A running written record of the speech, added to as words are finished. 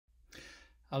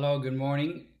Hello, good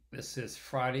morning. This is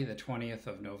Friday, the 20th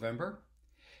of November.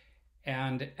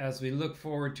 And as we look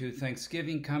forward to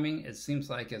Thanksgiving coming, it seems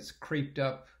like it's creeped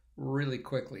up really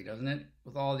quickly, doesn't it?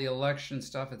 With all the election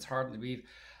stuff, it's hard to believe.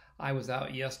 I was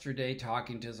out yesterday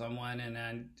talking to someone and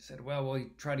I said, well, we'll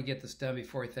try to get this done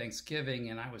before Thanksgiving.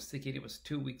 And I was thinking it was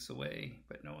 2 weeks away,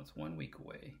 but no, it's 1 week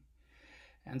away.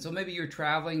 And so maybe you're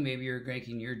traveling, maybe you're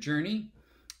making your journey,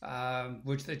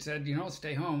 which they said,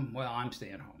 stay home. Well, I'm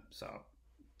staying home.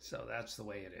 So that's the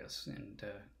way it is. And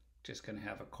just going to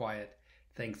have a quiet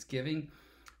Thanksgiving.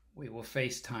 We will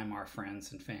FaceTime our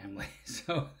friends and family.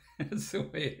 So that's the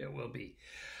way it will be.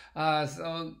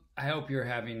 So I hope you're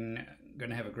going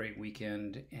to have a great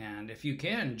weekend. And if you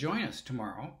can, join us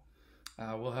tomorrow.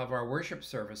 We'll have our worship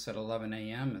service at 11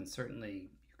 a.m. And certainly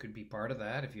you could be part of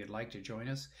that if you'd like to join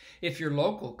us. If you're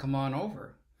local, come on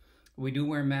over. We do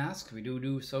wear masks. We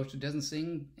do social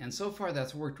distancing. And so far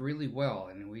that's worked really well.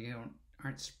 And we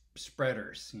aren't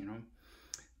spreaders,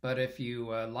 But if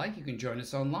you like, you can join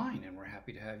us online, and we're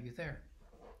happy to have you there.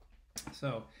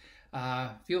 So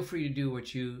feel free to do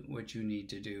what you need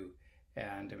to do,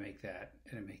 and to make that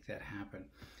happen.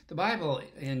 The Bible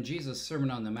in Jesus'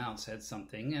 Sermon on the Mount said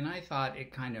something, and I thought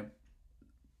it kind of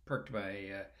perked my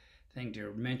thing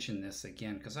to mention this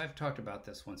again, because I've talked about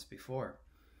this once before,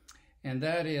 and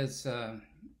that is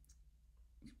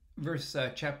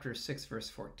chapter 6, verse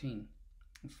 14,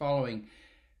 following.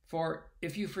 For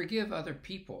if you forgive other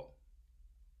people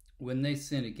when they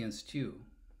sin against you,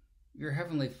 your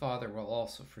heavenly Father will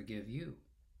also forgive you.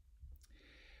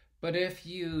 But if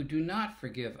you do not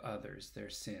forgive others their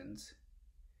sins,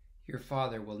 your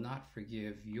Father will not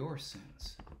forgive your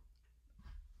sins.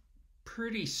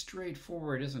 Pretty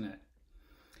straightforward, isn't it?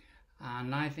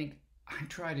 And I think I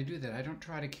try to do that. I don't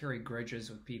try to carry grudges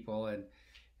with people, and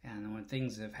when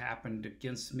things have happened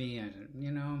against me,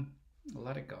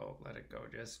 let it go.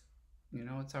 Just,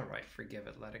 it's all right. Forgive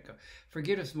it. Let it go.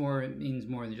 Forgiveness means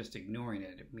more than just ignoring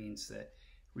it. It means that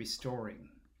restoring.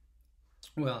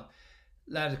 Well,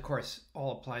 that, of course,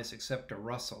 all applies except to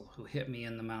Russell, who hit me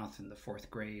in the mouth in the 4th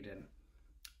grade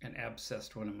and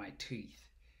abscessed one of my teeth.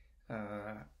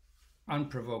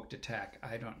 Unprovoked attack.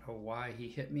 I don't know why he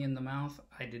hit me in the mouth.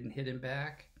 I didn't hit him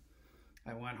back.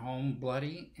 I went home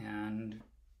bloody and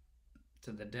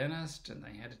to the dentist, and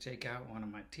they had to take out one of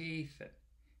my teeth.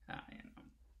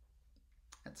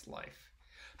 That's life.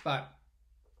 But,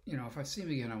 if I see him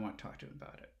again, I want to talk to him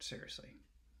about it, seriously.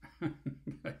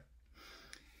 But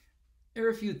there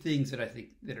are a few things that I think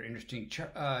that are interesting.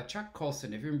 Chuck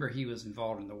Colson, if you remember, he was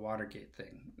involved in the Watergate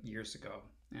thing years ago.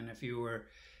 And if you were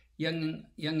young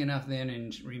enough then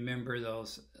and remember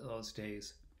those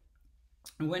days,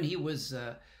 when he was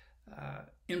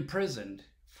imprisoned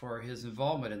for his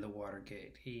involvement in the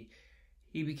Watergate, he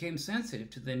became sensitive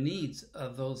to the needs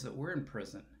of those that were in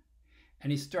prison.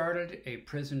 And he started a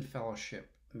prison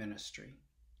fellowship ministry.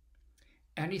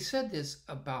 And he said this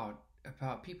about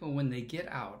people when they get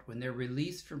out, when they're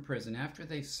released from prison after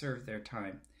they've served their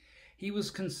time. He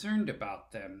was concerned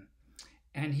about them.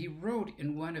 And he wrote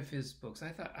in one of his books,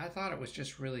 I thought it was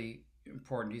just really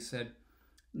important. He said,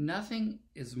 "Nothing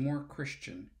is more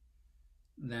Christian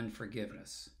than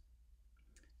forgiveness,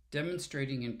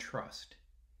 demonstrating in trust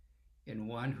in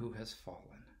one who has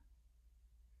fallen."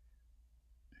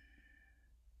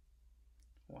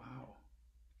 Wow.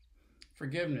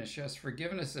 Forgiveness, yes,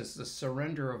 forgiveness is the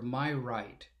surrender of my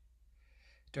right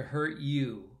to hurt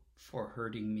you for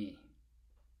hurting me.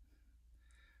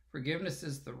 Forgiveness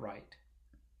is the right.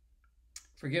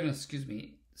 Forgiveness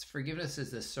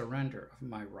is the surrender of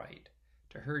my right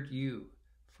to hurt you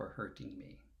for hurting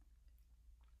me.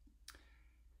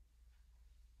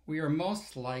 We are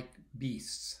most like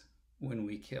beasts when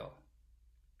we kill.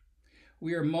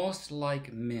 We are most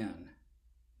like men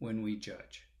when we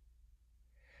judge.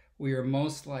 We are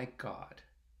most like God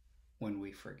when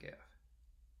we forgive.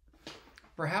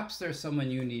 Perhaps there's someone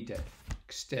you need to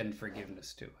extend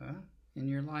forgiveness to, in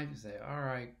your life. You say, all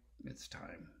right, it's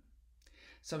time.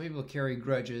 Some people carry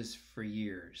grudges for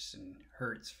years and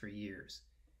hurts for years.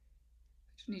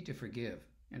 You just need to forgive,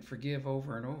 and forgive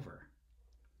over and over.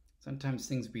 Sometimes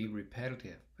things be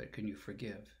repetitive, but can you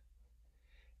forgive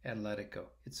and let it go?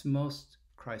 It's most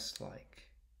Christ-like.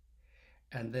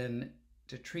 And then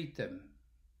to treat them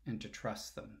and to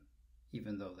trust them,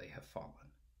 even though they have fallen.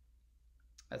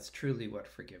 That's truly what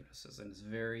forgiveness is, and it's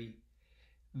very,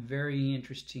 very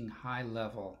interesting,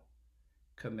 high-level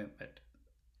commitment.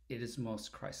 It is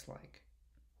most Christ-like.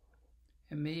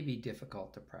 It may be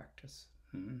difficult to practice,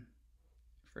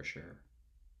 for sure.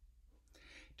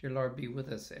 Dear Lord, be with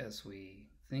us as we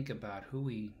think about who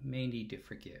we may need to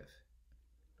forgive.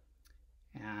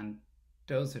 And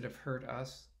Those that have hurt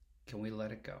us, can we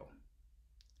let it go?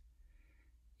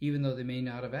 Even though they may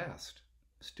not have asked,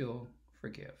 still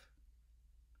forgive.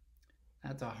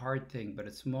 That's a hard thing, but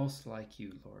it's most like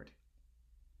you, Lord.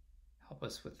 Help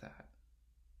us with that.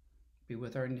 Be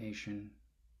with our nation.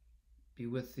 Be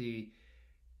with the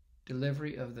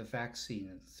delivery of the vaccine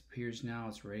that appears now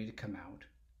is ready to come out.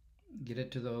 Get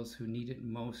it to those who need it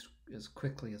most as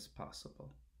quickly as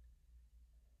possible.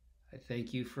 I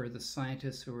thank you for the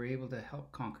scientists who were able to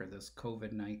help conquer this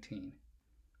COVID-19.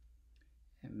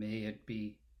 And may it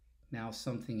be now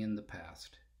something in the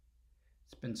past.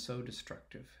 It's been so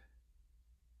destructive.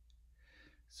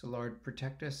 So Lord,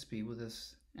 protect us, be with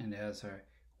us, and as I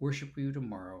worship you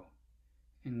tomorrow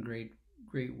in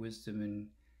great wisdom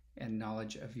and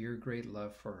knowledge of your great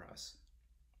love for us.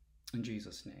 In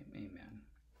Jesus' name, amen.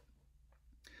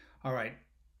 All right,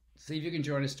 see if you can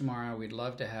join us tomorrow. We'd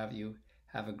love to have you.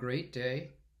 Have a great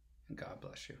day, and God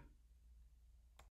bless you.